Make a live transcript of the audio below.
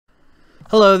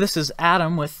Hello, this is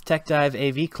Adam with Tech Dive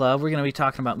AV Club. We're going to be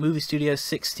talking about Movie Studio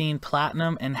 16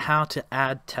 Platinum and how to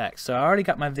add text. So I already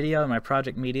got my video and my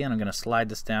project media, and I'm going to slide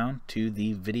this down to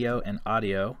the video and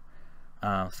audio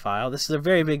file. This is a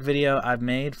very big video I've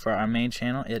made for our main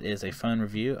channel. It is a phone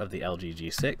review of the LG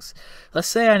G6. Let's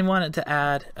say I wanted to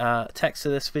add text to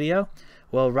this video.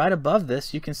 Well, right above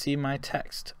this you can see my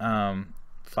text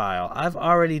file. I've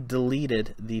already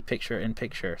deleted the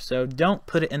picture-in-picture, so don't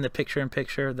put it in the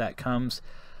picture-in-picture that comes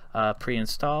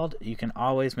pre-installed. You can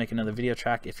always make another video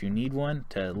track if you need one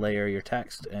to layer your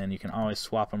text, and you can always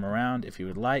swap them around if you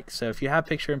would like. So if you have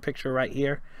picture-in-picture right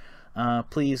here,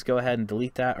 please go ahead and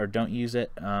delete that, or don't use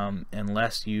it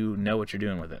unless you know what you're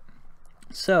doing with it.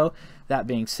 So that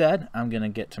being said, I'm going to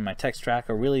get to my text track,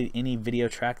 or really any video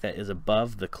track that is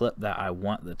above the clip that I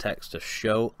want the text to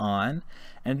show on,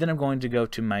 and then I'm going to go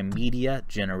to my Media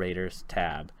Generators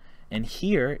tab, and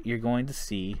here you're going to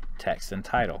see text and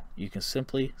title. You can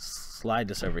simply slide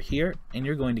this over here and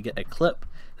you're going to get a clip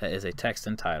that is a text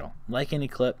and title. Like any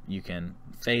clip, you can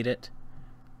fade it,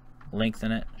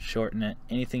 lengthen it, shorten it,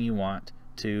 anything you want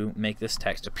to make this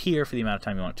text appear for the amount of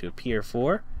time you want it to appear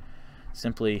for.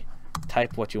 Simply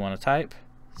type what you want to type,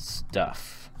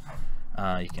 stuff.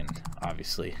 You can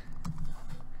obviously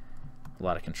a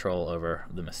lot of control over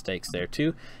the mistakes there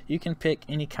too. You can pick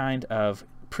any kind of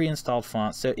pre-installed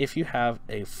font. So if you have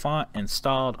a font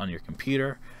installed on your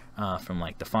computer from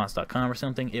like thefonts.com or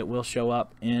something, it will show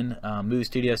up in Movie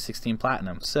Studio 16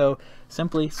 Platinum. So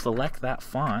simply select that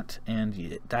font,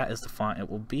 and that is the font it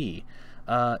will be.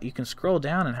 You can scroll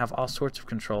down and have all sorts of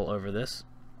control over this.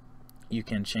 You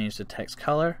can change the text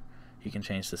color, you can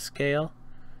change the scale,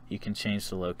 you can change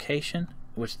the location,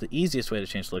 which the easiest way to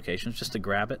change the location is just to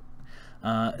grab it.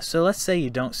 So let's say you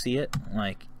don't see it,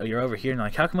 like you're over here and you're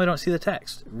like, how come I don't see the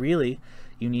text? Really,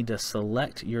 you need to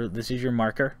select this is your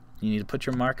marker. You need to put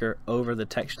your marker over the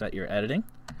text that you're editing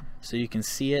so you can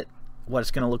see it, what it's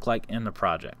going to look like in the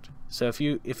project. So if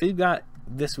you've got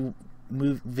this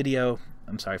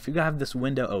if you have this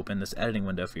window open, this editing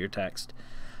window for your text,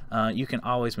 you can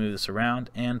always move this around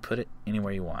and put it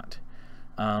anywhere you want.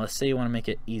 Let's say you want to make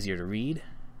it easier to read.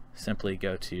 Simply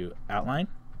go to Outline,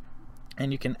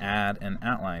 and you can add an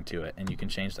outline to it, and you can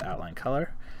change the outline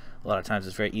color. A lot of times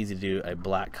it's very easy to do a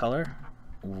black color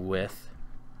with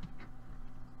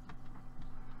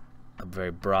a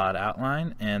very broad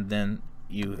outline, and then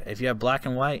if you have black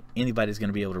and white, anybody's going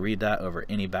to be able to read that over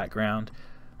any background.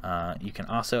 You can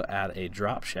also add a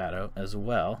drop shadow as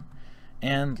well,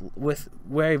 and with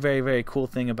very cool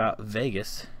thing about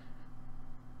Vegas,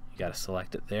 you got to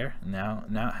select it there. Now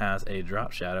it has a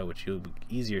drop shadow, which you'll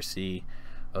easier see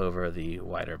over the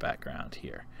wider background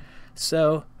here.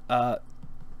 So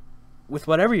with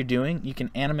whatever you're doing, you can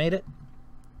animate it.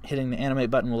 Hitting the animate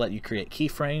button will let you create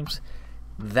keyframes.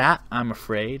 That, I'm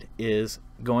afraid, is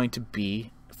going to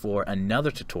be for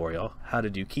another tutorial, how to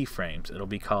do keyframes. It'll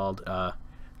be called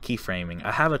keyframing.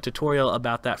 I have a tutorial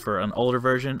about that for an older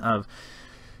version of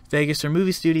Vegas or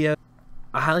Movie Studio.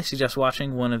 I highly suggest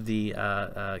watching one of the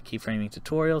keyframing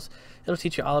tutorials. It'll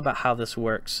teach you all about how this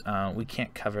works. We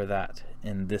can't cover that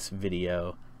in this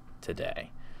video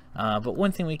today. But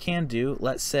one thing we can do,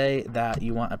 let's say that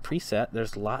you want a preset.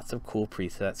 There's lots of cool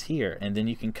presets here, and then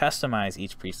you can customize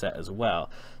each preset as well.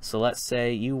 So let's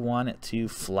say you want it to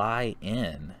fly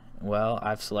in. Well,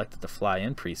 I've selected the fly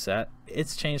in preset.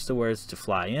 It's changed the words to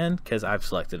fly in because I've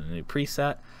selected a new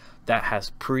preset that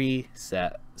has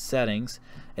preset settings.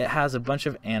 It has a bunch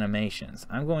of animations.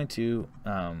 I'm going to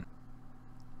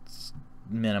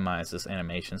minimize this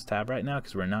animations tab right now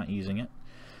because we're not using it.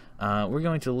 We're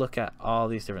going to look at all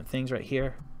these different things right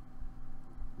here.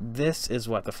 This is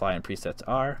what the fly-in presets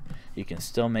are. You can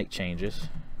still make changes,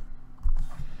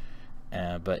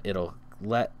 but it'll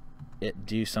let it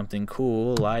do something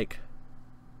cool like,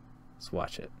 let's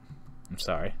watch it. I'm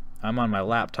sorry, I'm on my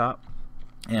laptop,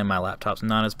 and my laptop's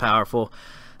not as powerful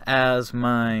as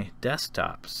my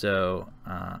desktop, so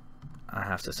I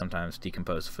have to sometimes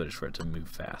decompose the footage for it to move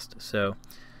fast. So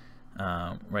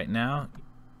right now,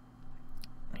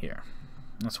 here,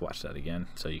 let's watch that again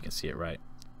so you can see it right.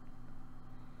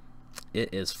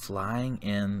 It is flying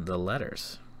in the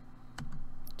letters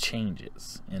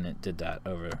changes, and it did that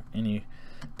over any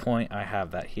point. I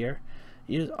have that here.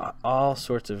 Use all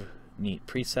sorts of neat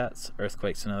presets.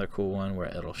 Earthquake's another cool one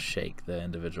where it'll shake the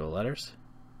individual letters.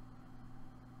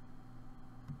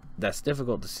 That's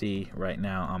difficult to see right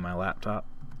now on my laptop.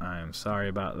 I'm sorry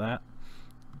about that.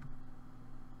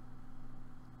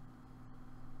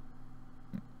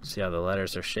 See how the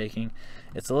letters are shaking?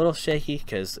 It's a little shaky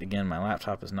because, again, my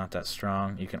laptop is not that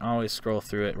strong. You can always scroll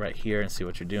through it right here and see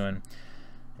what you're doing.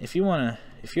 if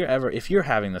you're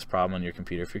having this problem on your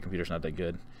computer, if your computer's not that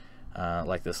good,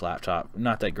 like this laptop,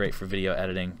 not that great for video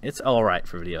editing. It's all right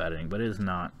for video editing, but it is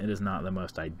not the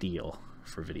most ideal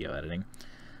for video editing.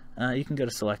 You can go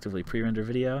to selectively pre-render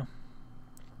video.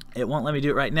 It won't let me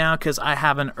do it right now because I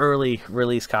have an early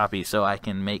release copy, so I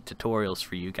can make tutorials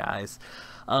for you guys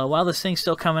while this thing's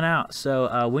still coming out.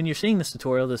 So when you're seeing this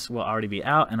tutorial, this will already be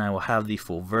out and I will have the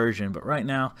full version, but right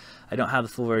now I don't have the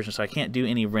full version, so I can't do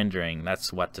any rendering. That's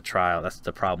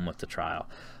the problem with the trial.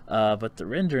 But the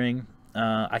rendering,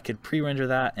 I could pre-render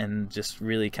that and just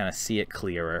really kind of see it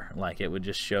clearer. Like, it would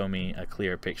just show me a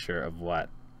clear picture of what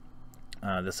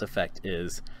this effect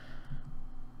is.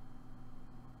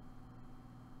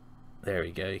 There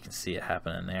we go, you can see it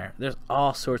happening there. There's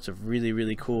all sorts of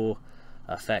really cool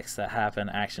effects that happen: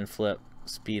 action flip,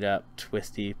 speed up,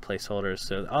 twisty, placeholders.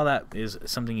 So all that is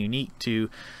something unique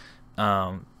to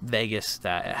Vegas,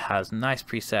 that it has nice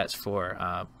presets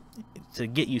for to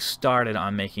get you started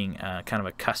on making kind of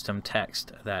a custom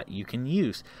text that you can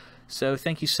use. So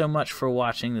thank you so much for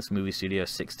watching this Movie Studio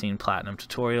 16 Platinum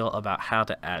tutorial about how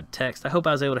to add text. I hope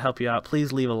I was able to help you out.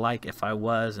 Please leave a like if I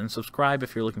was, and subscribe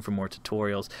if you're looking for more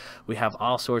tutorials. We have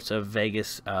all sorts of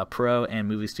Vegas Pro and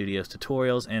Movie Studios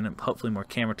tutorials, and hopefully more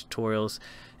camera tutorials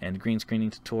and green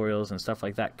screening tutorials and stuff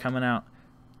like that coming out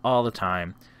all the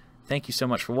time. Thank you so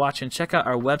much for watching. Check out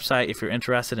our website if you're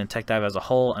interested in Tech Dive as a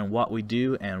whole and what we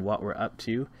do and what we're up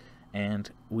to.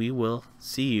 And we will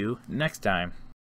see you next time.